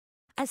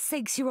A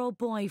 6-year-old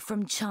boy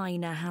from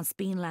China has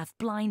been left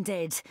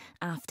blinded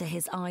after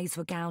his eyes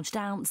were gouged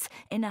out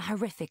in a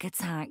horrific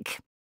attack.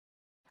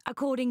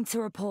 According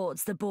to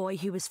reports, the boy,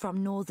 who was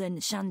from northern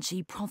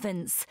Shanxi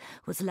province,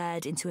 was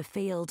led into a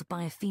field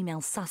by a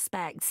female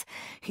suspect,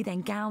 who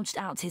then gouged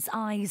out his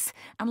eyes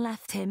and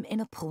left him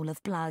in a pool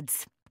of blood.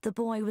 The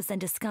boy was then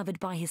discovered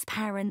by his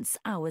parents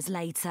hours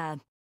later.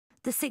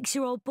 The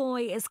 6-year-old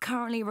boy is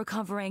currently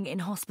recovering in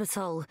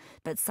hospital,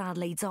 but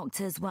sadly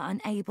doctors were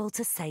unable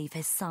to save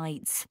his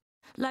sight.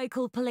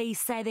 Local police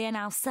say they are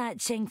now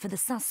searching for the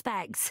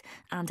suspect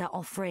and are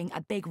offering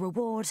a big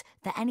reward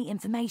for any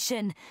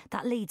information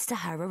that leads to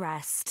her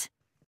arrest.